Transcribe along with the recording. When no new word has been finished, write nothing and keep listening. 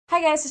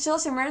Hi guys, it's Sheila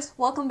Shimmers.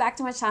 Welcome back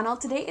to my channel.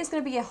 Today is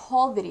going to be a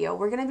haul video.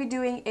 We're going to be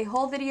doing a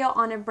haul video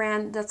on a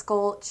brand that's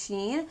called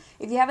Shein.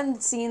 If you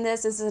haven't seen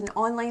this is an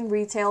online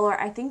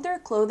retailer. I think their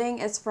clothing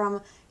is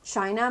from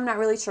China. I'm not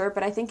really sure,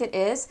 but I think it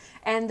is.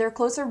 And their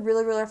clothes are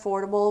really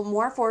affordable,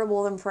 more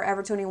affordable than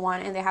Forever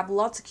 21, and they have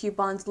lots of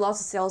coupons, lots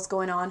of sales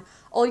going on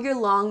all year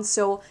long.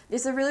 So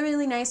it's a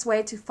really nice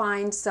way to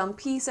find some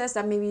pieces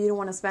that maybe you don't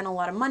want to spend a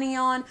lot of money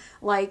on,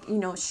 like, you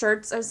know,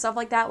 shirts and stuff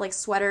like that, like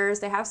sweaters.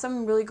 They have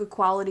some really good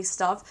quality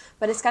stuff,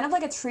 but it's kind of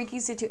like a tricky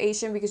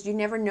situation because you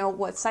never know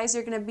what size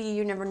you're going to be.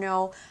 You never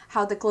know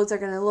how the clothes are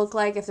going to look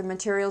like, if the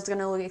material is going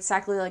to look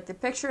exactly like the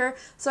picture.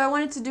 So I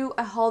wanted to do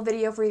a haul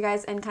video for you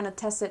guys and kind of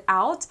test it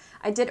out.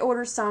 I did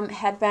order some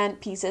headband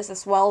pieces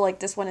as well. Like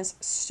this one is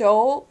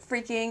so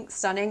freaking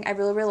stunning. I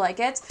really like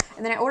it.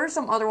 And then I ordered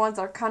some other ones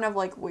that are kind of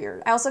like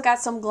weird. I also got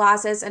some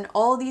glasses, and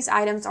all these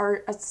items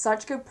are at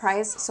such good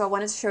price, so I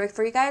wanted to show it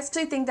for you guys. I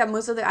actually think that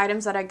most of the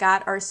items that I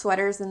got are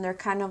sweaters, and they're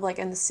kind of like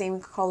in the same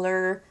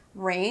color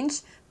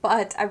range,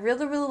 but I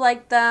really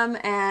like them,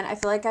 and I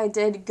feel like I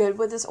did good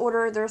with this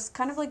order. There's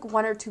kind of like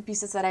one or two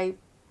pieces that I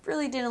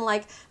really didn't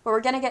like, but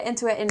we're gonna get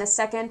into it in a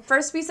second.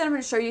 First piece that I'm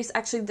going to show you is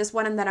actually this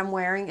one that I'm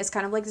wearing. It's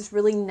kind of like this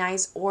really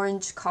nice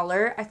orange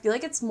color. I feel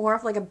like it's more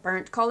of like a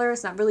burnt color.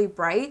 It's not really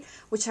bright,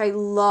 which I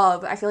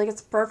love. I feel like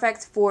it's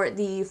perfect for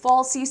the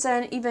fall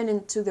season, even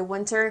into the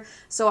winter.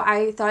 So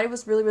I thought it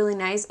was really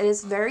nice. It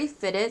is very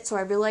fitted, so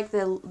I really like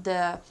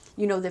the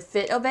you know, the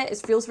fit of it.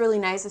 It feels really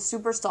nice. It's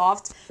super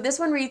soft. This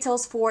one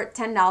retails for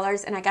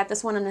 $10, and I got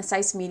this one in a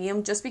size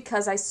medium just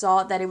because I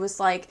saw that it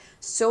was like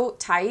so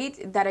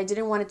tight that I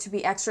didn't want it to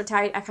be extra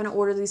tight. I kind of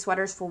ordered these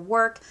sweaters for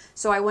work,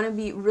 so I want to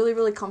be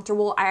really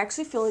comfortable. I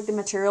actually feel like the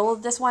material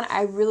of this one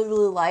I really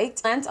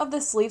liked. The length of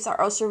the sleeves are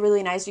also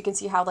really nice. You can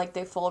see how like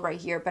they fall right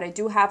here, but I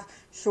do have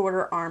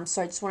shorter arms,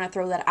 so I just want to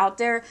throw that out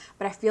there.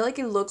 But I feel like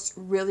it looks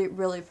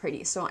really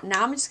pretty. So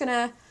now I'm just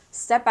gonna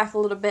step back a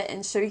little bit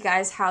and show you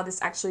guys how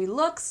this actually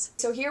looks.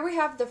 So here we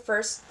have the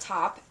first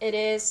top.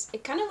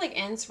 It kind of like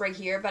ends right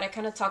here, but I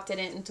kind of tucked it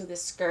into the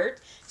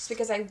skirt just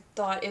because I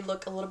thought it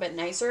looked a little bit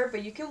nicer.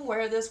 But you can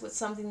wear this with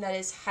something that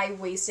is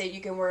high-waisted.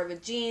 You can wear it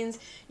with jeans,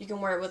 you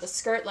can wear it with a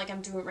skirt like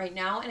I'm doing right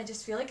now, and I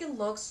just feel like it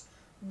looks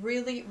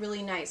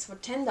really nice. For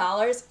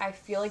 $10, I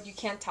feel like you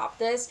can't top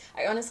this.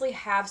 I honestly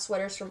have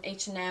sweaters from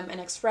H&M and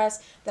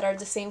Express that are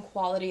the same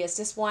quality as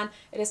this one.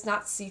 It is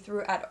not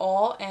see-through at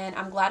all, and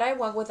I'm glad I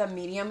went with a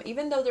medium.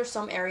 Even though there's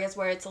some areas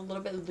where it's a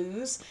little bit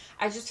loose,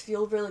 I just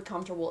feel really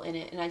comfortable in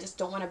it, and I just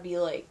don't want to be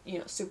like, you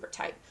know, super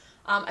tight.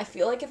 I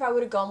feel like if I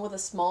would have gone with a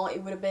small, it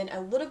would have been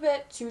a little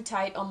bit too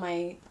tight on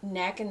my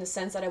neck in the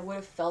sense that I would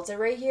have felt it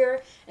right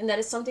here, and that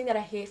is something that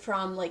I hate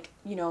from, like,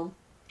 you know,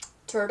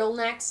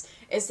 turtlenecks,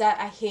 is that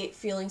I hate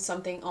feeling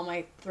something on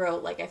my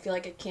throat. Like I feel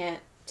like I can't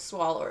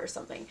swallow or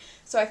something.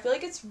 So I feel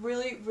like it's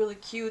really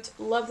cute.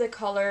 Love the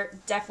color.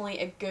 Definitely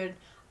a good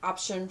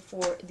option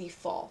for the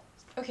fall.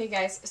 Okay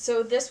guys,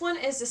 so this one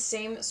is the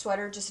same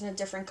sweater just in a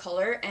different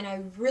color, and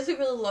I really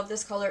love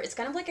this color. It's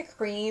kind of like a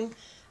cream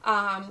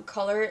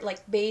color,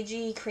 like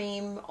beigey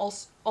cream,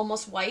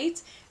 almost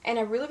white, and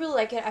I really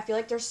like it. I feel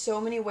like there's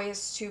so many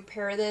ways to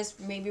pair this,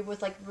 maybe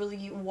with like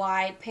really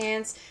wide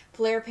pants.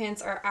 Flare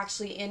pants are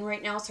actually in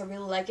right now, so I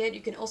really like it. You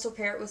can also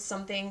pair it with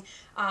something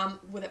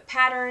with a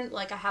pattern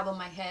like I have on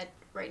my head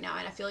right now,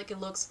 and I feel like it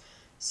looks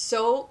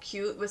so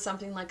cute with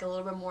something like a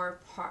little bit more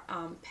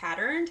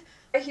patterned.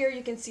 Right here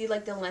you can see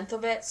like the length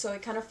of it, so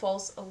it kind of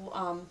falls a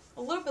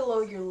little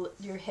below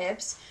your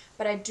hips,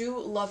 but I do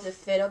love the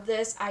fit of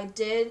this. I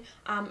did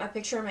a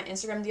picture on my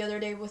Instagram the other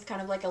day with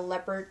kind of like a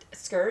leopard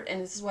skirt, and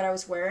this is what I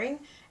was wearing,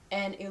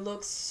 and it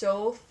looks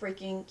so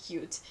freaking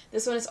cute.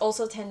 This one is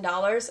also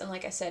 $10, and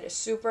like I said, it's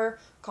super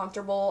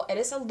comfortable. It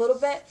is a little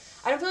bit,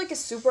 I don't feel like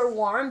it's super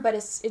warm, but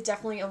it's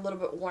definitely a little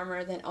bit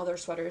warmer than other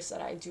sweaters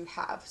that I do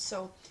have.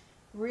 So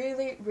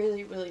really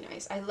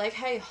nice. I like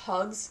how it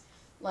hugs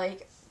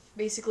like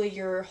basically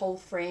your whole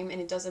frame,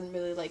 and it doesn't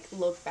really like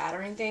look bad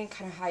or anything. It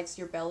kind of hides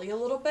your belly a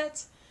little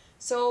bit,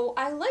 so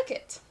I like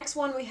it. Next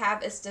one we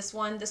have is this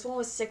one. This one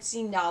was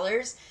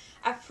 $16.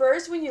 At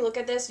first when you look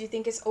at this you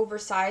think it's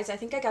oversized. I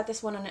think I got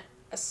this one on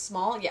a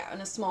small, yeah,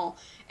 on a small,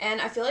 and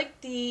I feel like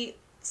the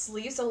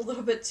sleeves are a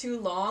little bit too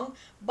long,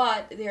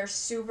 but they're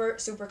super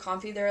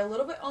comfy. They're a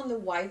little bit on the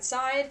wide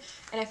side,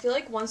 and I feel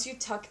like once you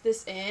tuck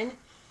this in,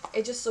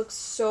 it just looks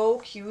so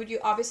cute. You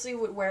obviously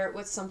would wear it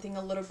with something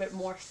a little bit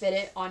more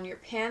fitted on your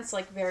pants,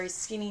 like very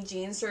skinny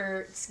jeans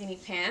or skinny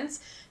pants,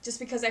 just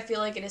because I feel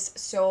like it is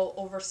so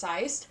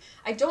oversized.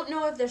 I don't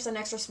know if there's an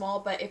extra small,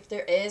 but if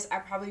there is, I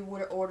probably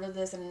would order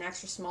this in an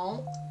extra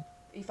small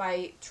if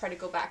I try to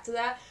go back to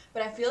that.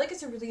 But I feel like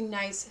it's a really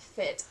nice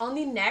fit. On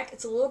the neck,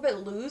 it's a little bit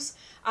loose,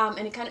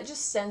 and it kind of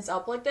just stands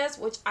up like this,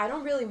 which I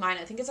don't really mind.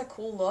 I think it's a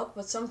cool look,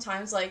 but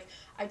sometimes like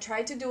I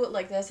tried to do it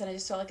like this and I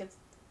just felt like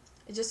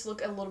it just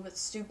looked a little bit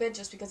stupid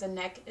just because the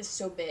neck is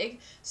so big.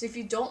 So if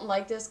you don't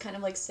like this kind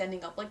of like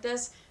standing up like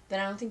this,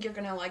 then I don't think you're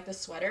gonna like the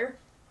sweater.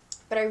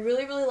 but I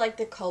really, really like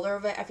the color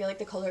of it. I feel like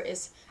the color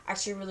is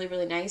actually really,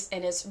 really nice,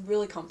 and it's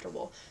really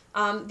comfortable.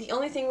 The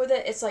only thing with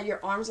it is that your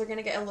arms are going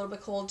to get a little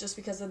bit cold just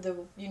because of the,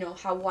 you know,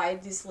 how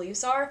wide these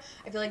sleeves are.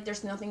 I feel like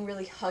there's nothing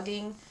really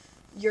hugging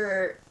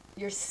your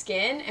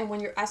skin, and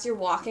when as you're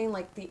walking,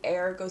 like, the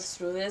air goes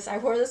through this. I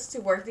wore this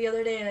to work the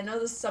other day, and I know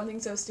this is something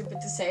so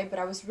stupid to say, but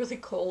I was really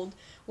cold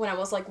when I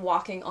was like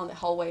walking on the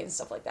hallway and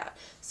stuff like that.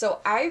 So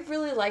I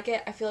really like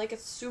it. I feel like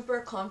it's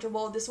super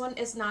comfortable. This one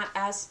is not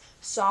as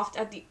soft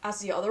as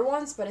the other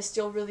ones, but it's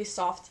still really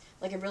soft,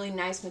 like a really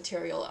nice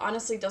material. It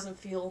honestly doesn't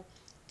feel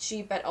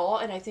cheap at all,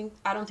 and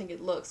I don't think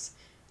it looks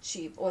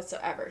cheap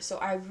whatsoever. So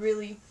I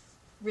really,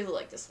 really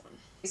like this one.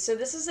 So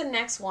this is the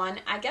next one.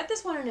 I get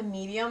this one in a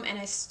medium, and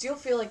I still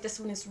feel like this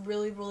one is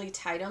really, really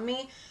tight on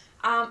me.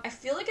 I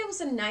feel like it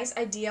was a nice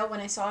idea when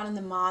I saw it in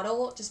the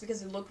model, just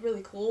because it looked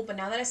really cool, but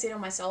now that I see it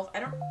on myself, I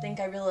don't think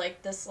I really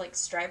like this like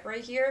stripe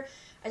right here.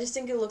 I just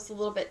think it looks a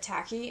little bit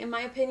tacky in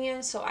my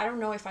opinion, so I don't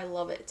know if I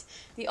love it.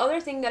 The other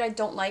thing that I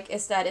don't like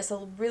is that it's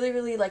a really,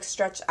 really like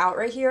stretched out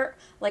right here.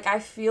 Like, I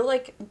feel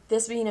like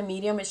this being a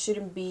medium, it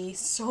shouldn't be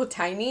so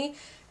tiny,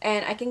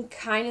 and I can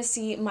kind of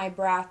see my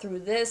bra through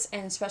this,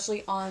 and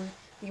especially on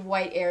the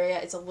white area,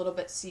 it's a little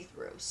bit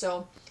see-through.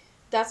 So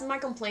that's my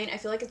complaint. I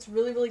feel like it's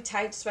really, really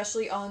tight,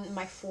 especially on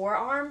my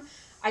forearm.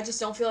 I just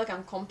don't feel like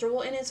I'm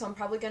comfortable in it, so I'm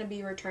probably going to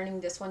be returning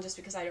this one just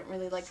because I don't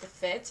really like the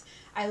fit.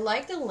 I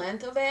like the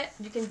length of it.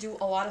 You can do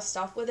a lot of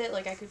stuff with it.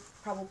 Like, I could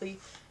probably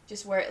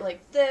just wear it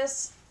like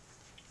this,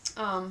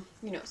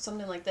 you know,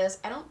 something like this.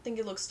 I don't think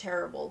it looks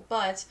terrible,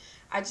 but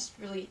I just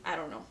really, I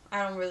don't know.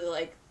 I don't really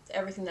like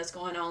everything that's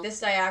going on. This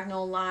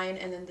diagonal line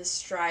and then this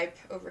stripe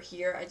over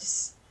here,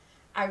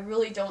 I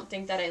really don't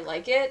think that I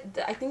like it.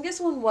 I think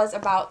this one was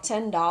about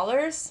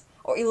 $10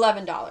 or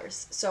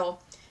 $11. So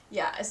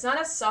yeah, it's not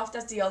as soft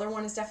as the other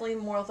one. It's definitely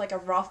more of like a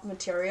rough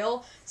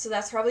material. So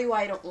that's probably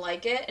why I don't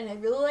like it. And I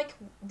really like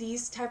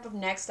these type of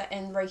necks that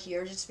end right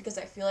here, just because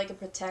I feel like it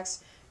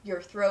protects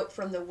your throat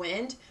from the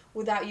wind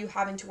without you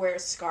having to wear a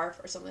scarf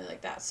or something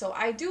like that. So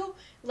I do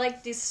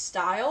like this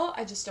style.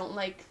 I just don't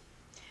like,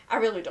 I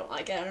really don't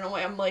like it. I don't know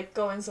why I'm like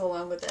going so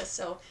long with this.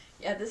 So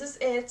yeah, this is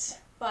it.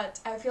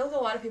 But I feel like a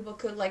lot of people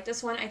could like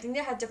this one. I think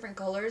they had different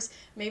colors.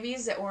 Maybe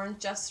it's the orange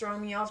just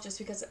throwing me off, just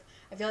because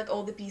I feel like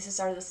all the pieces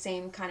are the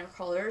same kind of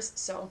colors.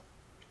 So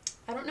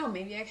I don't know.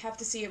 Maybe I have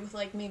to see it with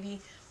like maybe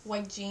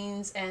white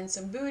jeans and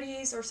some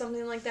booties or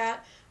something like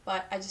that.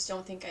 But I just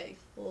don't think I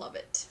love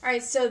it.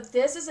 Alright, so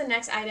this is the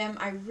next item.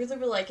 I really,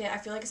 really like it. I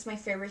feel like it's my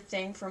favorite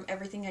thing from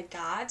everything I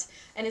got.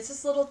 And it's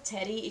this little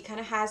teddy. It kind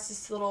of has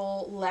this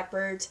little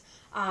leopard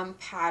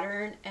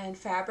pattern and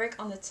fabric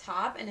on the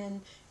top. And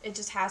then it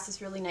just has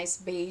this really nice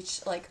beige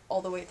like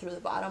all the way through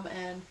the bottom.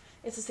 And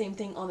it's the same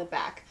thing on the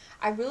back.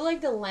 I really like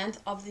the length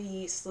of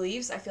the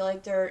sleeves. I feel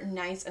like they're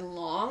nice and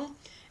long.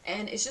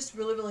 And it's just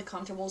really, really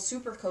comfortable,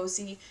 super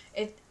cozy.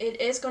 It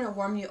is going to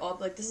warm you up.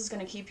 Like, this is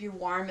going to keep you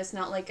warm. It's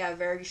not like a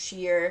very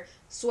sheer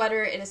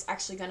sweater. It is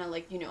actually going to,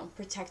 like, you know,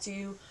 protect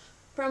you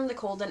from the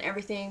cold and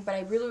everything. But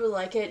I really, really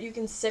like it. You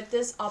can zip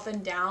this up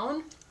and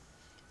down,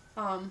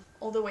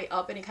 all the way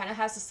up. And it kind of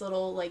has this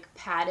little, like,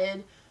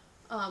 padded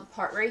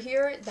part right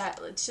here that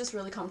it's just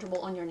really comfortable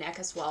on your neck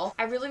as well.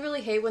 I really,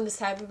 really hate when this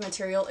type of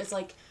material is,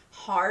 like,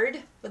 hard.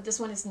 But this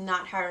one is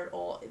not hard at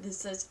all.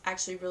 This is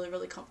actually really,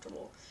 really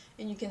comfortable.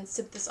 And you can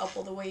zip this up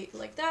all the way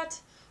like that,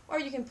 or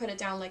you can put it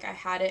down like I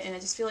had it, and I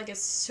just feel like it's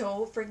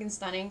so freaking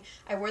stunning.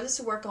 I wore this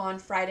to work on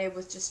Friday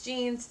with just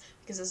jeans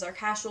because it's our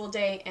casual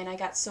day, and I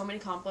got so many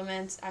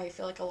compliments. I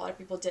feel like a lot of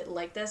people did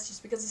like this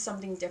just because it's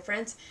something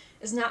different.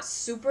 It's not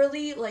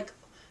superly like,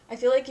 I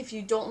feel like if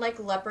you don't like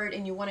leopard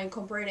and you want to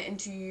incorporate it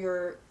into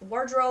your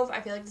wardrobe, I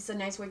feel like this is a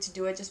nice way to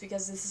do it, just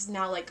because this is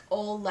now like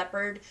all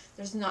leopard.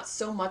 There's not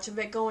so much of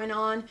it going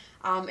on.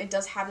 It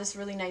does have this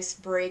really nice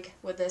break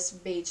with this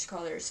beige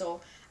color,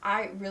 so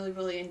I really,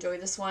 really enjoy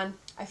this one.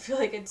 I feel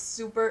like it's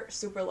super,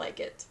 super like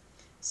it.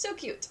 So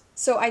cute.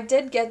 So I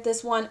did get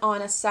this one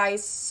on a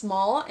size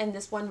small, and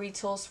this one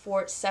retails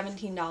for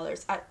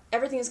 $17.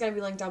 Everything is going to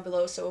be linked down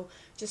below, so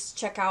just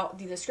check out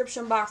the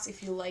description box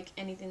if you like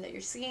anything that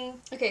you're seeing.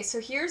 Okay, so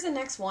here's the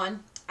next one.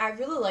 I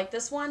really like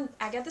this one.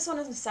 I got this one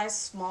in a size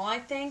small, I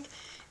think,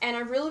 and I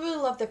really,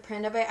 really love the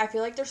print of it. I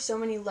feel like there's so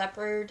many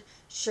leopard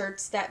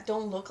shirts that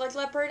don't look like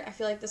leopard. I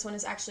feel like this one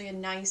is actually a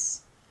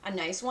nice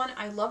one.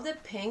 I love the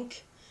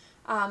pink.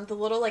 The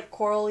little like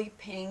corally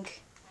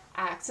pink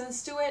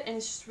accents to it, and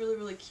it's just really,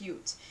 really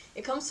cute.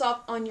 It comes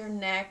up on your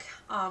neck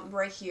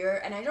right here,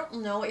 and I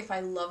don't know if I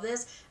love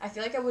this. I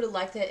feel like I would have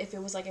liked it if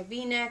it was like a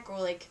v-neck or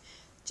like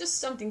just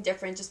something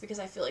different, just because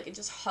I feel like it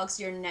just hugs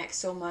your neck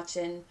so much,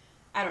 and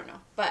I don't know.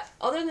 But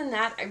other than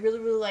that, I really,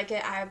 really like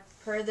it. I have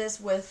paired this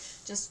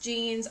with just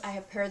jeans. I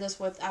have paired this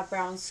with a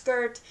brown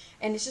skirt,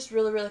 and it's just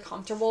really, really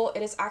comfortable.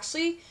 It is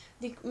actually,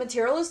 the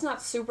material is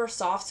not super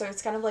soft, so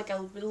it's kind of like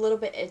a little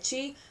bit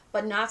itchy,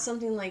 but not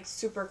something like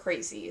super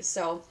crazy.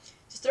 So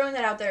just throwing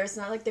that out there. It's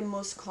not like the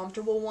most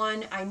comfortable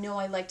one. I know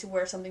I like to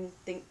wear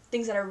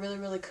things that are really,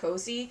 really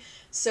cozy.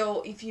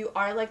 So if you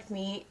are like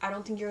me, I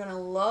don't think you're gonna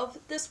love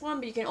this one,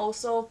 but you can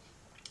also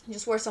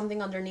just wear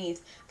something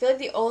underneath. I feel like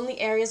the only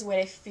areas where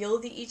I feel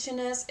the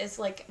itchiness is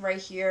like right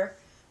here,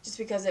 just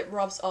because it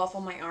rubs off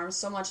on my arms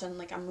so much, and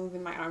like I'm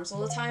moving my arms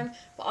all the time.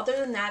 But other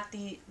than that,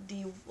 the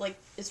like,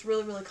 it's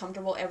really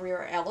comfortable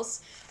everywhere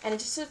else, and I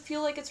just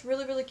feel like it's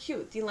really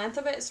cute. The length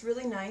of it is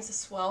really nice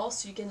as well,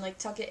 so you can like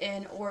tuck it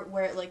in or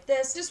wear it like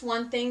this. Just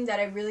one thing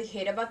that I really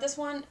hate about this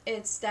one,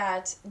 it's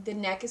that the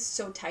neck is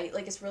so tight.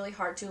 Like, it's really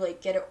hard to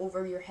like get it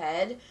over your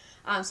head,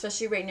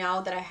 especially right now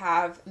that I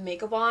have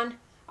makeup on.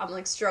 I'm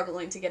like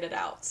struggling to get it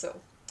out, so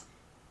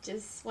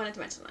just wanted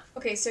to mention that.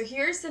 Okay, so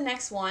here's the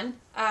next one.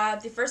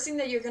 The first thing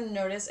that you're gonna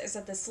notice is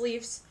that the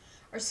sleeves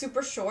are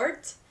super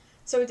short,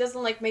 so it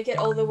doesn't like make it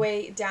all the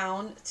way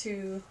down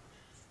to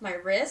my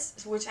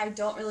wrist, which I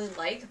don't really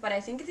like. But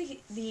I think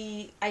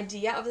the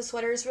idea of the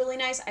sweater is really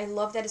nice. I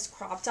love that it's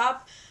crop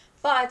top,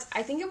 but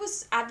I think it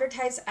was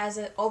advertised as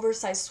an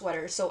oversized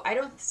sweater, so I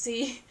don't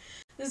see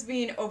this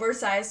being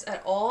oversized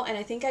at all. And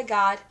I think I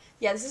got,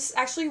 yeah, this is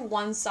actually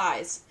one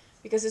size,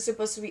 because it's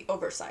supposed to be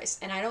oversized,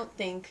 and I don't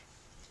think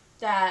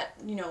that,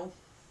 you know,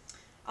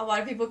 a lot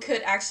of people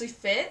could actually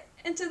fit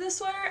into this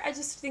sweater. I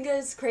just think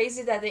it's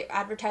crazy that they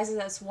advertise it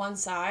as one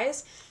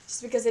size,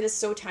 just because it is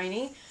so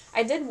tiny.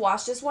 I did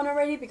wash this one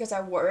already because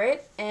I wore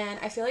it, and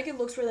I feel like it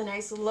looks really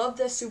nice. Love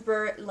the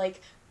super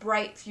like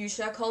bright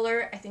fuchsia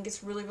color. I think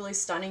it's really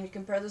stunning. You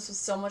compare this with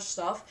so much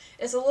stuff.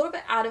 It's a little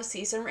bit out of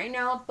season right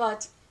now,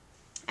 but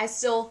I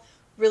still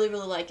really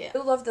like it. I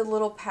love the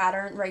little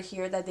pattern right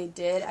here that they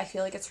did. I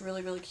feel like it's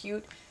really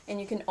cute,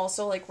 and you can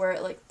also like wear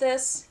it like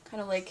this,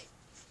 kind of like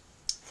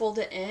fold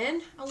it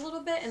in a little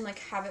bit and like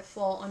have it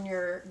fall on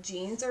your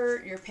jeans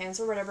or your pants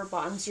or whatever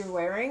bottoms you're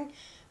wearing.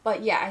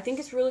 But yeah, I think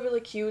it's really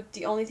cute.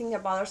 The only thing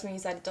that bothers me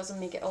is that it doesn't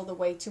make it all the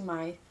way to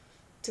my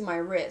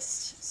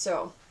wrist.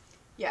 So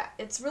yeah,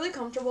 it's really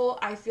comfortable.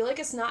 I feel like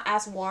it's not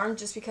as warm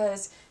just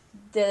because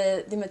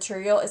the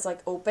material is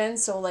like open,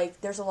 so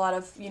like there's a lot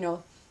of, you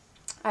know,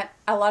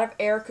 a lot of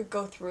air could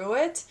go through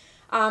it.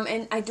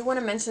 And I do want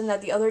to mention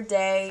that the other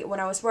day when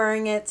I was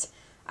wearing it,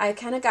 I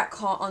kind of got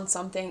caught on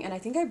something, and I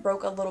think I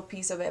broke a little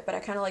piece of it, but I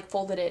kind of like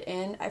folded it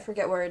in. I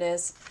forget where it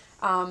is.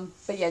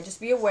 But yeah,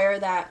 just be aware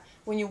that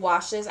when you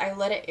wash this, I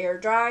let it air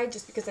dry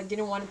just because I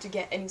didn't want it to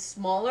get any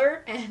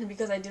smaller, and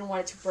because I didn't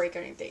want it to break or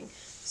anything.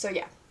 So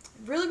yeah,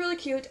 really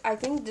cute. I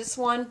think this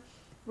one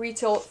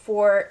retailed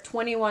for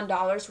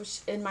 $21,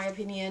 which in my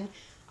opinion,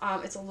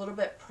 it's a little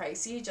bit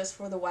pricey just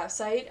for the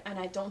website, and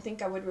I don't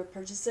think I would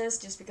repurchase this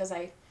just because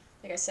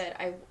like I said,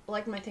 I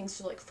like my things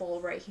to like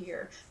fold right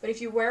here. But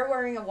if you were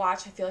wearing a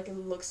watch, I feel like it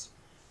looks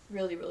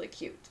really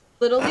cute.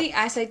 Literally,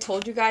 as I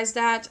told you guys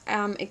that,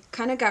 it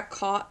kind of got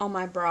caught on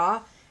my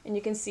bra, and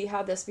you can see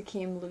how this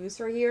became loose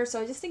right here. So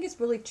I just think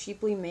it's really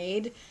cheaply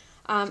made,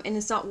 and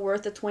it's not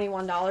worth the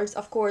 $21.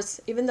 Of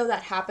course, even though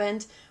that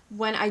happened,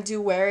 when I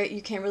do wear it,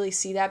 you can't really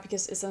see that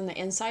because it's on the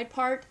inside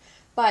part.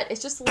 But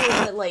it's just a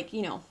little bit like,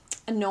 you know,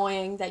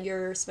 annoying that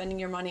you're spending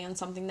your money on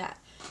something that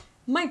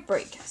might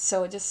break.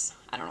 So just,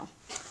 I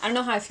don't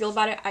know how I feel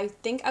about it. I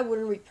think I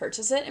wouldn't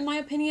repurchase it in my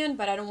opinion,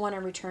 but I don't want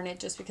to return it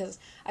just because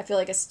I feel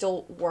like it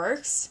still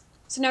works.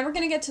 So now we're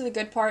gonna get to the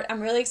good part.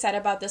 I'm really excited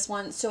about this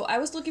one. So I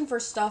was looking for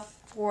stuff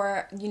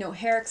for, you know,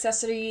 hair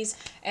accessories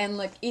and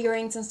like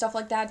earrings and stuff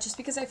like that, just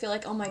because I feel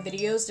like on my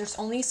videos there's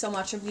only so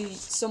much of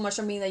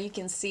me that you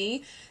can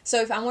see.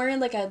 So if I'm wearing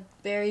like a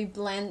very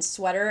bland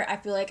sweater, I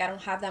feel like I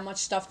don't have that much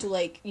stuff to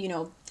like, you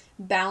know,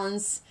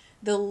 balance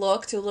the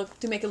look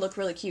to make it look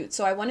really cute.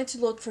 So I wanted to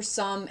look for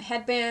some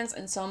headbands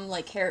and some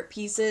like hair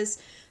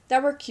pieces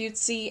that were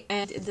cutesy,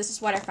 and this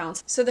is what I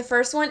found. So the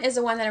first one is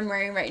the one that I'm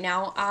wearing right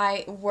now.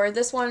 I wore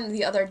this one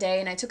the other day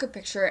and I took a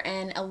picture,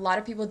 and a lot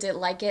of people did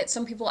like it.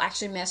 Some people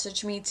actually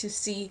messaged me to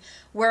see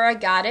where I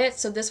got it.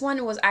 So this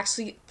one was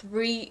actually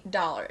 $3.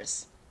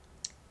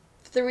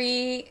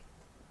 $3.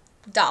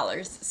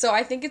 So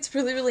I think it's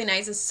really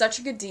nice. It's such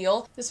a good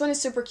deal. This one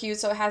is super cute.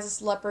 So it has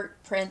this leopard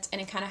print,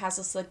 and it kind of has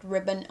this like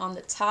ribbon on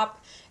the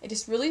top. It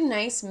is really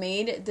nice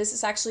made. This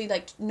is actually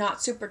like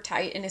not super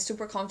tight, and it's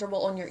super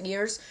comfortable on your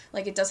ears.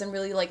 Like, it doesn't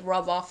really like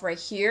rub off right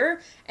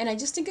here, and I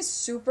just think it's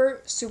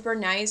super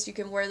nice. You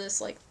can wear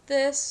this like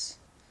this.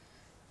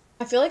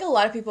 I feel like a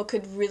lot of people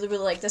could really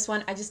like this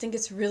one. I just think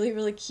it's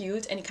really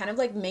cute, and it kind of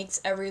like makes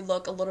every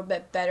look a little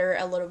bit better,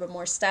 a little bit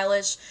more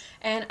stylish,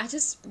 and I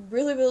just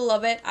really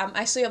love it. I'm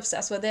actually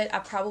obsessed with it. I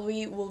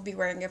probably will be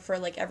wearing it for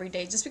like every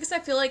day, just because I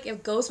feel like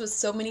it goes with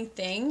so many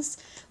things.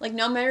 Like,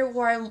 no matter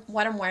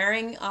what I'm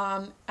wearing,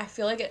 I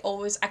feel like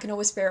I can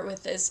always pair it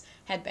with this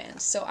headband.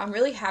 So I'm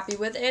really happy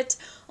with it.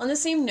 On the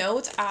same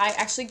note, I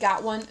actually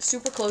got one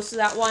super close to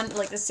that one,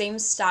 like the same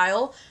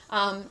style,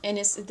 and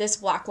it's this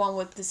black one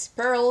with these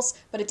pearls,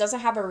 but it doesn't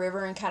have a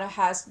ribbon and kind of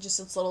has just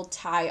this little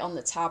tie on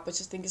the top,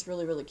 which I think is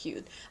really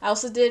cute.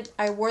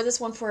 I wore this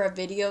one for a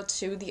video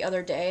too the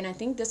other day, and I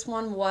think this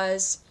one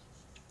was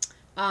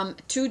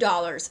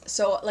 $2.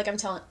 So like I'm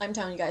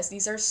telling you guys,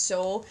 these are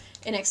so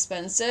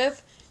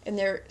inexpensive, and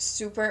they're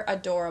super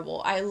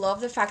adorable. I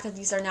love the fact that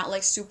these are not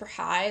like super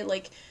high.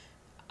 Like,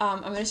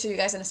 I'm going to show you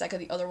guys in a second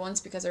the other ones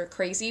because they're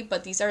crazy,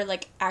 but these are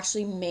like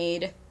actually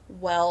made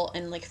well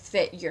and like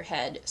fit your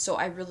head. So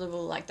I really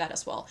like that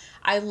as well.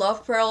 I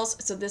love pearls,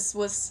 so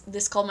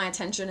this called my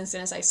attention as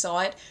soon as I saw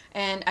it,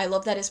 and I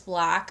love that it's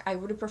black. I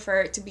would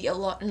prefer it to be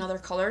another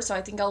color, so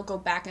I think I'll go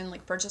back and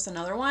like purchase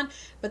another one.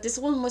 But this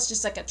one was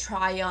just like a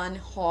try on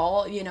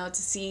haul, you know,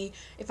 to see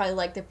if I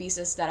like the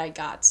pieces that I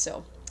got.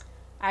 So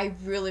I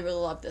really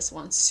love this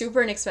one.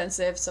 Super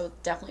inexpensive, so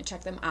definitely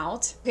check them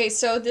out. Okay,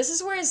 so this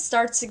is where it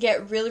starts to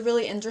get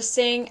really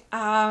interesting. It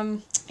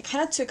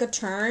kind of took a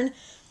turn.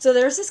 So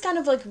there's this kind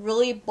of like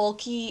really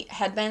bulky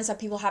headbands that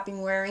people have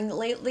been wearing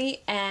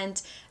lately,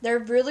 and they're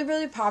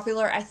really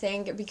popular, I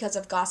think, because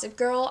of Gossip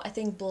Girl. I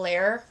think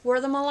Blair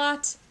wore them a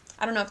lot.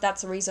 I don't know if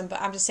that's the reason,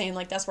 but I'm just saying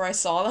like that's where I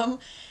saw them.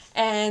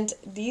 And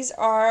this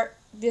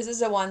is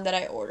the one that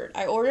I ordered.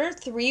 I ordered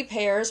 3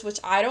 pairs, which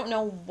I don't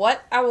know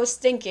what I was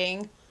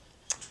thinking,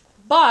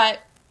 but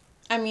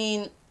I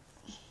mean,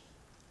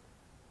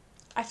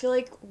 I feel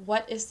like,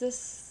 what is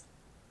this?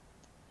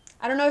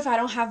 I don't know if I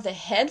don't have the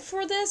head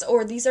for this,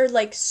 or these are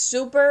like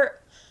super,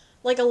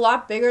 like a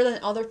lot bigger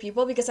than other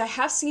people, because I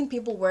have seen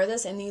people wear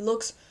this and he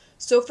looks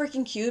so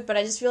freaking cute, but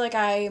I just feel like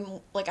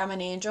I'm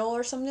an angel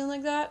or something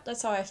like that.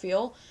 That's how I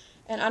feel.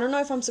 And I don't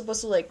know if I'm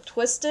supposed to like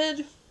twist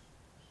it.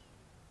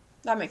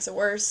 That makes it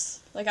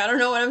worse. Like, I don't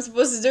know what I'm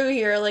supposed to do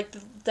here. Like,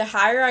 the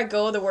higher I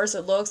go, the worse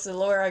it looks. The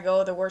lower I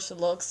go, the worse it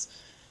looks.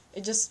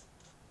 It just,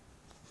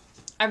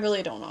 I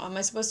really don't know. Am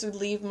I supposed to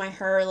leave my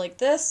hair like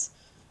this?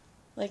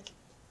 Like,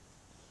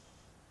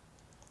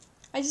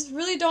 I just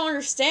really don't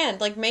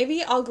understand. Like,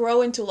 maybe I'll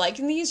grow into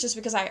liking these just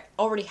because I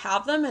already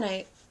have them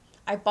and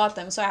I bought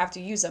them, so I have to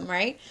use them,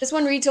 right? This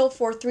one retailed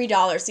for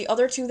 $3. The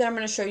other 2 that I'm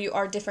going to show you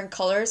are different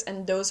colors,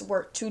 and those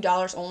were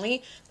 $2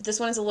 only. But this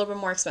one is a little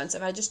bit more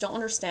expensive. I just don't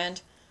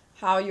understand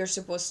how you're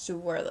supposed to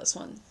wear this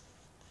one.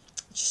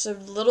 It's just a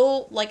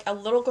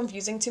little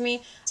confusing to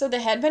me. So the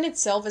headband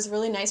itself is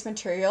really nice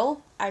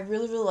material. I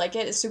really like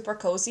it. It's super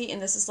cozy,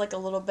 and this is like a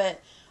little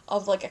bit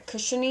of like a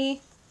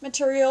cushiony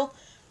material.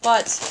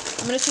 But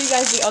I'm going to show you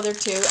guys the other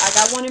 2. I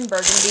got one in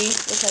burgundy,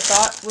 which I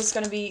thought was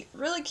going to be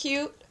really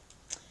cute.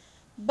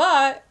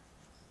 But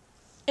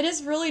it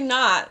is really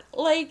not.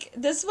 Like,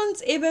 this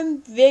one's even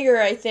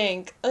bigger, I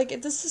think.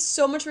 Like, this is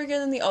so much bigger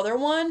than the other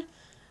one.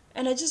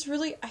 And I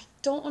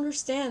don't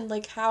understand,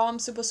 like, how I'm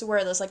supposed to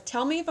wear this. Like,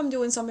 tell me if I'm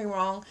doing something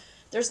wrong.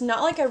 There's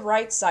not, like, a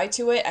right side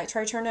to it. I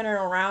tried turning it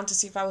around to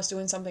see if I was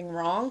doing something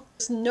wrong.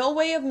 There's no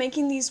way of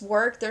making these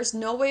work. There's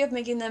no way of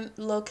making them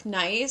look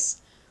nice.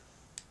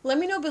 Let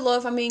me know below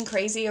if I'm being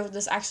crazy or if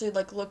this actually,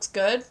 like, looks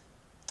good.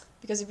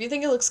 Because if you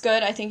think it looks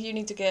good, I think you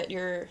need to get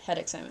your head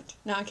examined.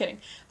 No, I'm kidding.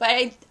 But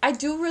I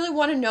do really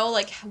want to know,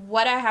 like,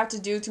 what I have to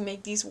do to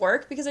make these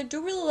work. Because I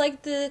do really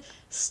like the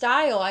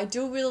style. I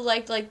do really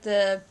like,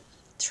 the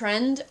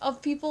trend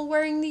of people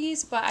wearing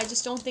these. But I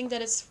just don't think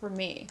that it's for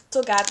me.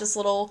 Also got this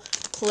little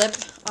clip,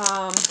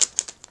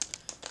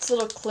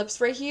 little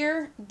clips right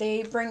here.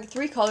 They bring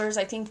 3 colors,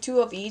 I think 2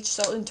 of each.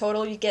 So in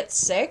total, you get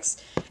 6.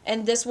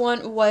 And this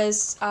one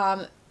was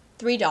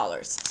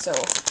 $3. So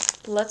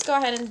let's go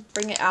ahead and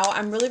bring it out.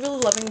 I'm really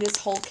loving this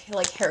whole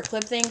like hair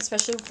clip thing,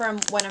 especially from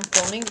when I'm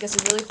filming, because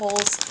it really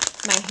holds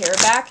my hair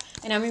back,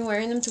 and I've been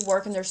wearing them to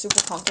work and they're super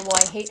comfortable.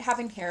 I hate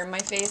having hair in my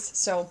face,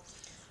 so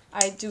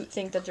I do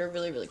think that they're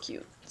really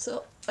cute.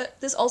 So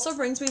this also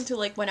brings me to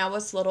like when I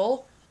was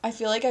little. I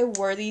feel like I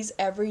wore these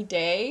every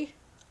day,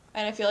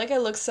 and I feel like I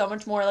look so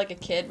much more like a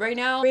kid right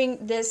now.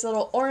 Bring this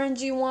little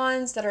orangey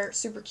ones that are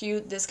super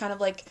cute. This kind of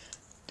like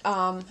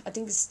I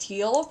think it's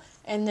teal,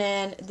 and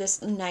then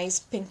this nice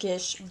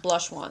pinkish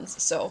blush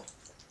ones. So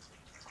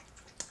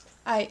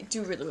I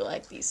do really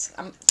like these.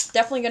 I'm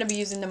definitely going to be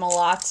using them a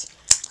lot,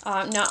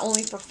 not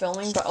only for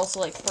filming but also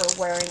like for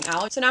wearing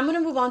out. So now I'm going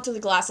to move on to the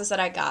glasses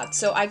that I got.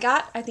 So I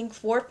got, I think,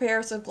 4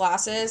 pairs of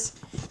glasses.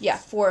 Yeah,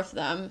 4 of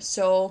them.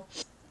 So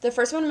the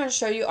first one I'm going to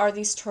show you are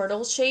these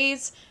turtle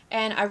shades,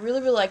 and I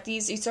really like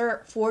these. These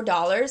are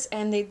 $4,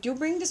 and they do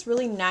bring this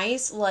really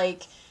nice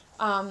like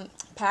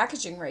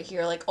packaging right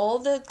here. Like, all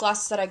the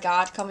glasses that I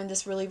got come in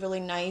this really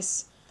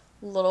nice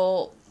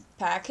little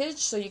package,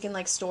 so you can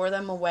like store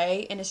them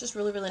away, and it's just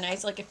really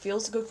nice. Like, it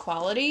feels good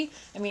quality.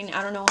 I mean,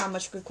 I don't know how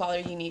much good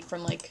quality you need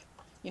from like,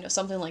 you know,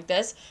 something like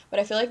this, but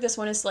I feel like this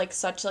one is like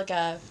such like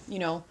a, you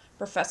know,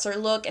 professor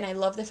look, and I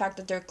love the fact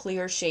that they're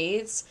clear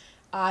shades.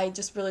 I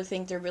just really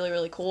think they're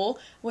really cool.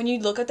 When you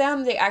look at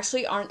them, they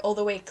actually aren't all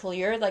the way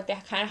clear. Like, they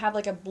kind of have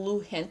like a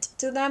blue hint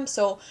to them.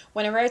 So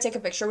whenever I take a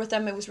picture with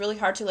them, it was really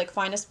hard to like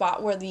find a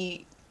spot where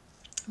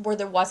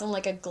there wasn't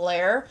like a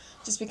glare,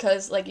 just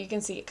because like you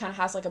can see it kind of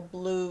has like a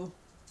blue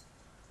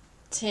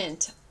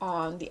tint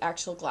on the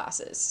actual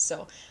glasses.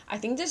 So I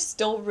think they're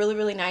still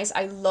really nice.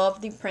 I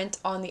love the print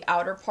on the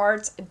outer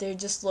parts. They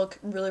just look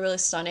really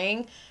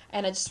stunning,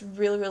 and I just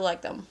really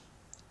like them.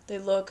 They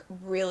look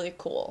really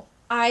cool.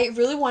 I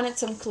really wanted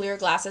some clear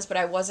glasses, but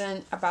I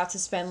wasn't about to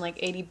spend like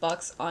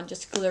 $80 on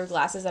just clear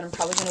glasses that I'm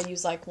probably going to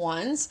use like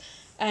once.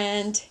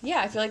 And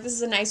yeah, I feel like this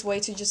is a nice way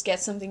to just get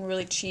something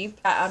really cheap.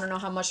 I don't know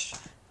how much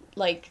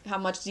like how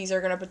much these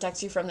are gonna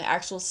protect you from the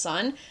actual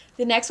sun.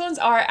 The next ones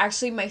are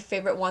actually my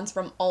favorite ones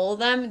from all of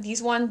them.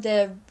 These ones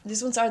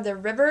are the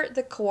River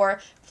Decor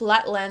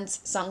flat lens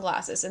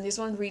sunglasses, and these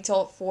ones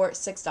retail for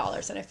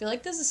 $6. And I feel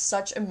like this is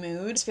such a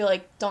mood. I just feel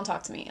like, don't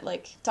talk to me.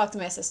 Like, talk to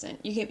my assistant.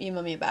 You can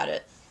email me about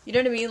it. You know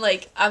what I mean?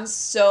 Like, I'm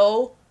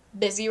so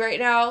busy right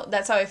now.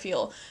 That's how I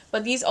feel.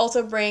 But these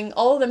also bring,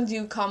 all of them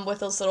do come with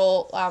this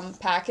little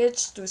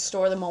package to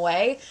store them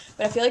away.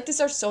 But I feel like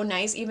these are so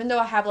nice. Even though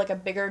I have like a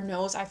bigger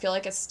nose, I feel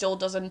like it still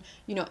doesn't,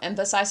 you know,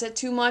 emphasize it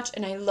too much.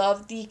 And I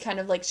love the kind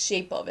of like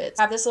shape of it.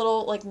 I have this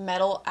little like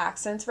metal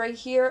accents right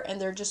here,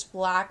 and they're just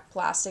black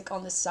plastic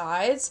on the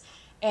sides.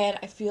 And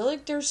I feel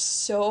like they're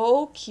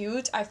so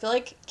cute. I feel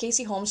like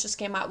Casey Holmes just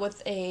came out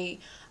with an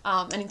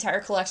entire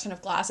collection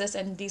of glasses,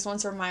 and these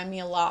ones remind me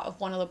a lot of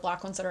one of the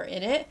black ones that are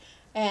in it.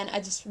 And I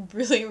just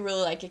really,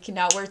 really like it.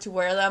 Cannot wait to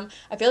wear them.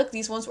 I feel like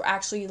these ones will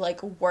actually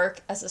like work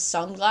as a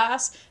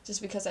sunglass,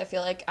 just because I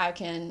feel like I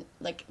can,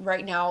 like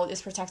right now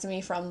it's protecting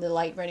me from the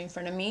light right in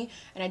front of me,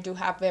 and I do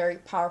have very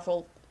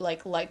powerful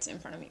like lights in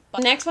front of me. But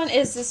the next one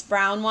is this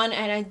brown one,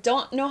 and I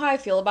don't know how I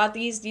feel about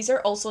these. These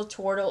are also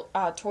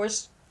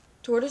tortoise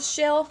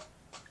shell.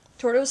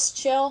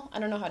 I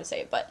don't know how to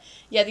say it, but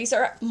yeah, these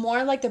are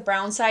more like the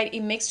brown side.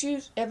 It makes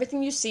you,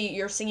 everything you see,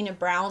 you're seeing in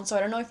brown. So I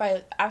don't know if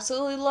I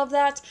absolutely love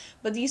that,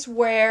 but these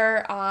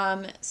were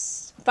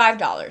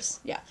 $5.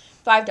 Yeah,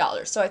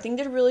 $5. So I think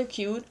they're really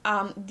cute.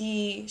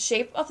 The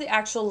shape of the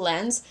actual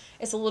lens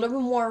is a little bit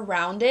more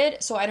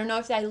rounded, so I don't know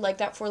if I like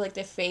that for like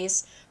the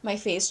face, my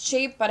face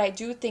shape, but I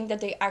do think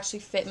that they actually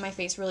fit my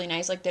face really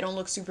nice. Like, they don't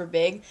look super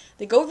big.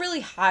 They go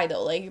really high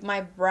though, like my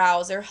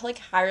brows, they're like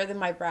higher than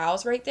my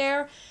brows right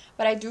there.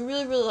 But I do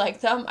really, really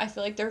like them. I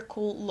feel like they're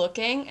cool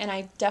looking, and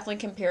I definitely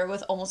compare it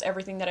with almost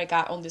everything that I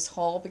got on this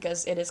haul,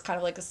 because it is kind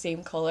of like the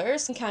same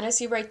colors. You can kind of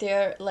see right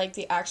there like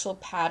the actual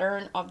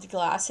pattern of the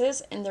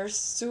glasses, and they're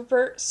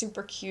super,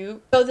 super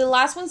cute. So the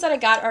last ones that I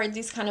got are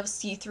these kind of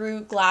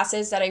see-through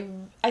glasses that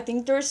I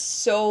think they're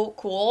so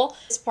cool.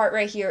 This part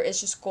right here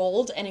is just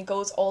gold, and it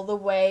goes all the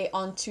way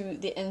onto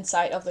the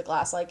inside of the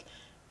glass. Like,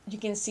 you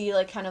can see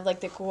like kind of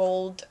like the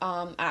gold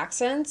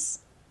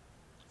accents.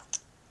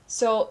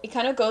 So it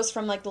kind of goes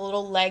from like the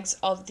little legs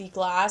of the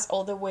glass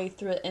all the way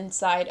through the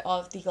inside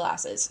of the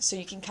glasses. So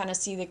you can kind of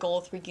see the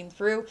gold freaking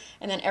through,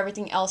 and then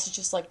everything else is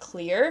just like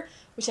clear,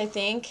 which I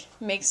think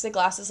makes the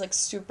glasses like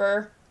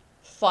super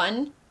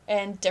fun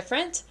and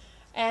different.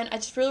 And I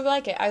just really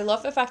like it. I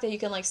love the fact that you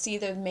can like see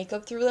the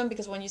makeup through them,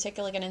 because when you take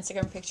like an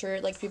Instagram picture,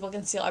 like people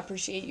can still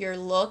appreciate your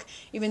look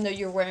even though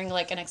you're wearing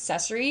like an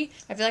accessory.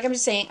 I feel like I'm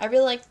just saying I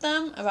really like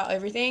them about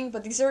everything,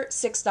 but these are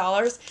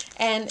 $6.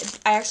 And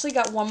I actually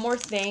got one more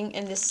thing,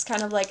 and this is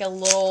kind of like a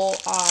little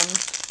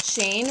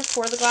Shein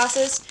for the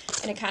glasses,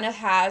 and it kind of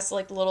has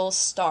like little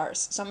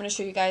stars. So I'm going to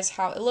show you guys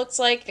how it looks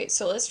like. Okay,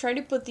 so let's try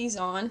to put these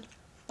on.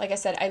 Like I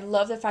said, I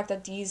love the fact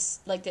that these,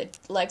 like the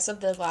legs of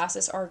the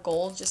glasses are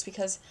gold, just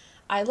because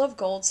I love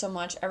gold so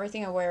much.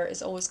 Everything I wear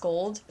is always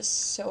gold. It's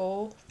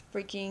so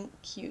freaking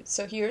cute.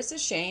 So here's the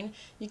Shein.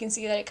 You can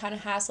see that it kind of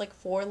has like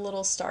 4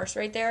 little stars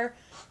right there.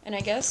 And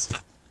I guess,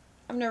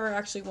 I've never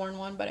actually worn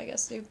one, but I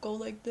guess they go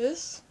like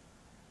this.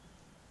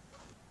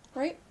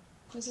 Right?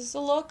 This is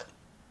the look.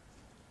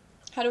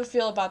 How do I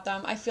feel about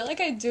them? I feel like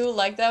I do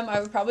like them.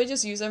 I would probably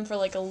just use them for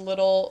like a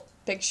little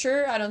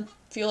picture. I don't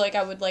feel like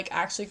I would like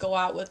actually go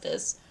out with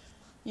this,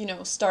 you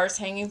know, stars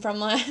hanging from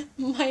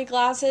my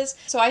glasses.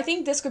 So I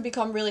think this could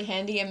become really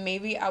handy, and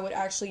maybe I would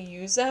actually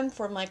use them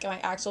for like my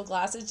actual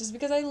glasses, just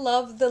because I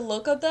love the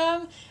look of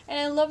them, and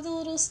I love the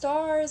little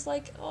stars.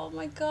 Like, oh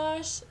my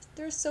gosh,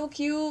 they're so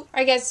cute.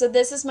 Alright guys, so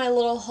this is my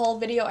little haul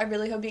video. I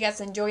really hope you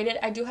guys enjoyed it.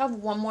 I do have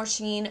one more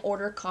Shein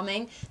order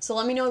coming, so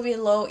let me know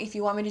below if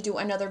you want me to do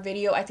another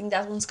video. I think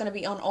that one's gonna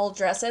be on all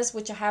dresses,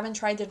 which I haven't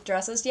tried the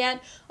dresses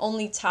yet,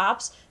 only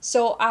tops.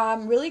 So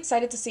I'm really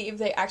excited to see if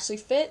they actually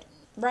fit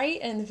right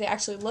and if they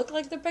actually look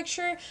like the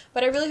picture.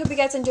 But I really hope you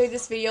guys enjoyed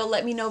this video.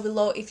 Let me know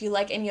below if you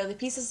like any of the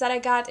pieces that I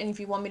got, and if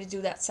you want me to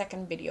do that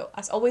second video.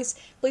 As always,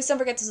 please don't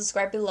forget to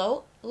subscribe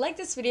below, like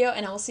this video,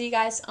 and I will see you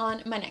guys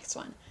on my next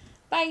one.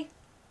 Bye!